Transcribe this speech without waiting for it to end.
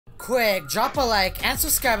Quick, drop a like and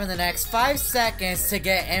subscribe in the next 5 seconds to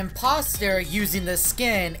get Imposter using the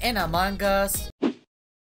skin in Among Us.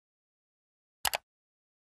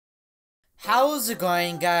 How's it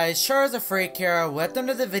going, guys? Charizard Freak here, welcome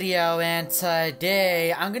to the video, and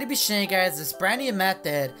today I'm going to be showing you guys this brand new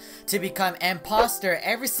method to become Imposter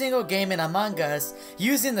every single game in Among Us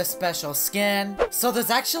using the special skin. So there's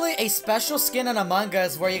actually a special skin in Among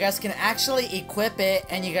Us where you guys can actually equip it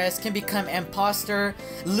and you guys can become Imposter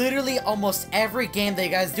literally almost every game that you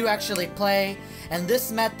guys do actually play. And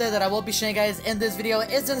this method that I will be showing you guys in this video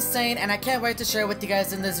is insane, and I can't wait to share it with you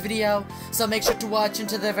guys in this video. So make sure to watch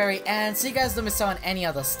until the very end so you guys don't miss out on any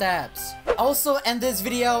other steps. Also, in this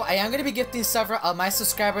video, I am going to be gifting several of my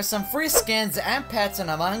subscribers some free skins and pets in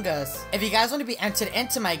Among Us. If you guys want to be entered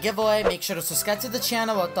into my giveaway, make sure to subscribe to the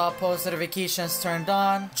channel with all post notifications turned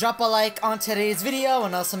on. Drop a like on today's video,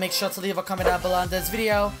 and also make sure to leave a comment down below on this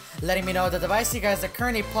video, letting me know the device you guys are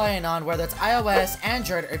currently playing on, whether it's iOS,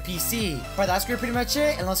 Android, or PC. But that's pretty much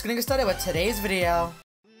it, and let's get started with today's video.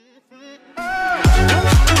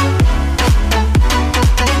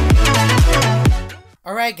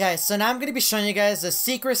 Alright guys, so now I'm going to be showing you guys the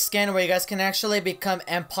secret skin where you guys can actually become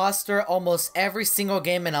Imposter almost every single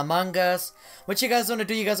game in Among Us. What you guys want to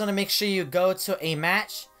do, you guys want to make sure you go to a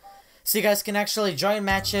match, so you guys can actually join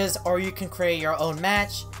matches, or you can create your own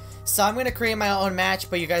match. So I'm going to create my own match,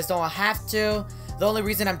 but you guys don't have to. The only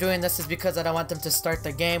reason I'm doing this is because I don't want them to start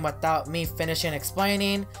the game without me finishing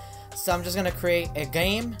explaining. So I'm just going to create a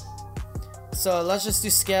game. So let's just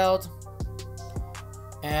do scaled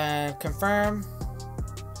and confirm.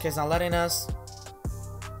 Okay, it's not letting us.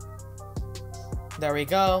 There we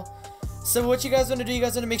go. So what you guys want to do, you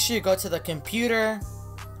guys want to make sure you go to the computer.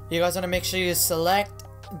 You guys want to make sure you select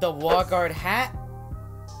the wall guard hat.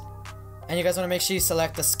 And you guys want to make sure you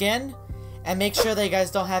select the skin. And make sure that you guys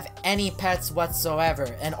don't have any pets whatsoever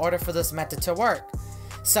in order for this method to work.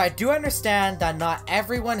 So I do understand that not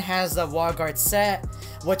everyone has the wall guard set,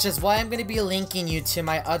 which is why I'm going to be linking you to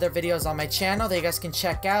my other videos on my channel that you guys can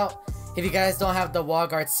check out if you guys don't have the wall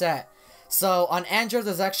guard set. So on Android,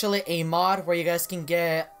 there's actually a mod where you guys can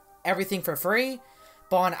get everything for free.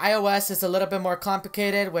 But on iOS, it's a little bit more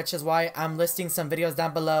complicated, which is why I'm listing some videos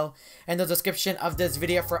down below in the description of this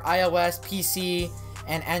video for iOS, PC,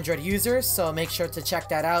 and Android users. So make sure to check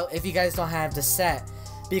that out if you guys don't have the set.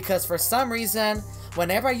 Because for some reason,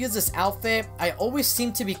 whenever I use this outfit, I always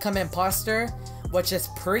seem to become Imposter, which is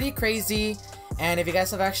pretty crazy. And if you guys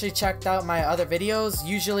have actually checked out my other videos,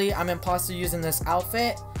 usually I'm Imposter using this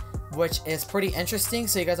outfit, which is pretty interesting.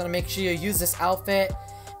 So you guys want to make sure you use this outfit,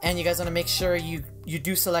 and you guys want to make sure you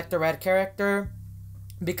do select the red character,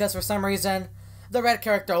 because for some reason the red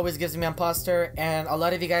character always gives me Imposter, and a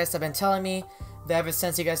lot of you guys have been telling me that ever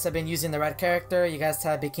since you guys have been using the red character, you guys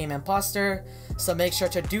have became Imposter. So make sure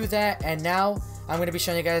to do that. And now I'm going to be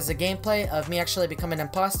showing you guys the gameplay of me actually becoming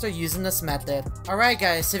Imposter using this method. Alright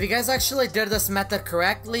guys, so if you guys actually did this method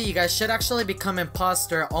correctly, you guys should actually become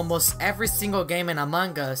Imposter almost every single game in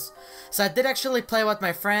Among Us. So I did actually play with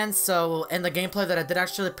my friends, so in the gameplay that I did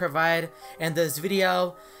actually provide in this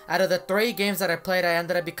video, out of the 3 games that I played, I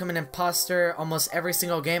ended up becoming Imposter almost every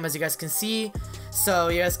single game, as you guys can see. So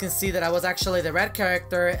you guys can see that I was actually the red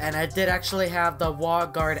character, and I did actually have the wall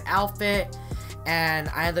guard outfit, and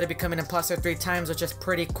I ended up becoming Imposter 3 times, which is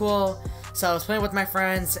pretty cool. So I was playing with my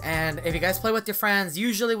friends, and if you guys play with your friends,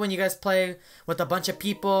 usually when you guys play with a bunch of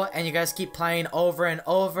people and you guys keep playing over and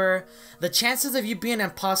over, the chances of you being an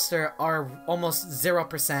Imposter are almost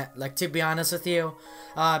 0%, like, to be honest with you.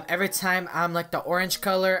 Every time I'm like the orange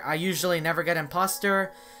color, I usually never get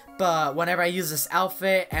Imposter. But whenever I use this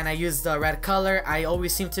outfit and I use the red color, I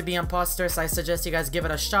always seem to be Imposter, so I suggest you guys give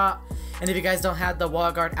it a shot. And if you guys don't have the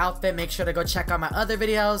wall guard outfit, make sure to go check out my other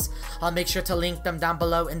videos. I'll make sure to link them down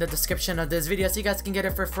below in the description of this video so you guys can get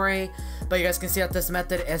it for free. But you guys can see that this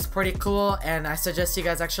method is pretty cool, and I suggest you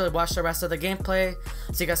guys actually watch the rest of the gameplay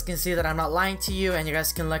so you guys can see that I'm not lying to you, and you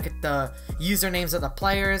guys can look at the usernames of the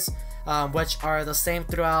players, which are the same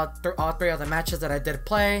throughout all 3 of the matches that I did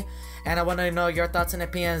play. And I want to know your thoughts and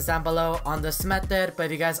opinions down below on this method. But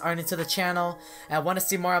if you guys are new to the channel and want to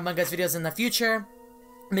see more Among Us videos in the future,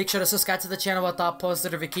 make sure to subscribe to the channel with all post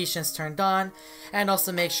notifications turned on. And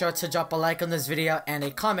also make sure to drop a like on this video and a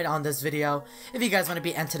comment on this video if you guys want to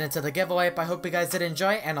be entered into the giveaway. But I hope you guys did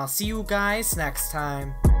enjoy, and I'll see you guys next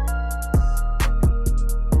time.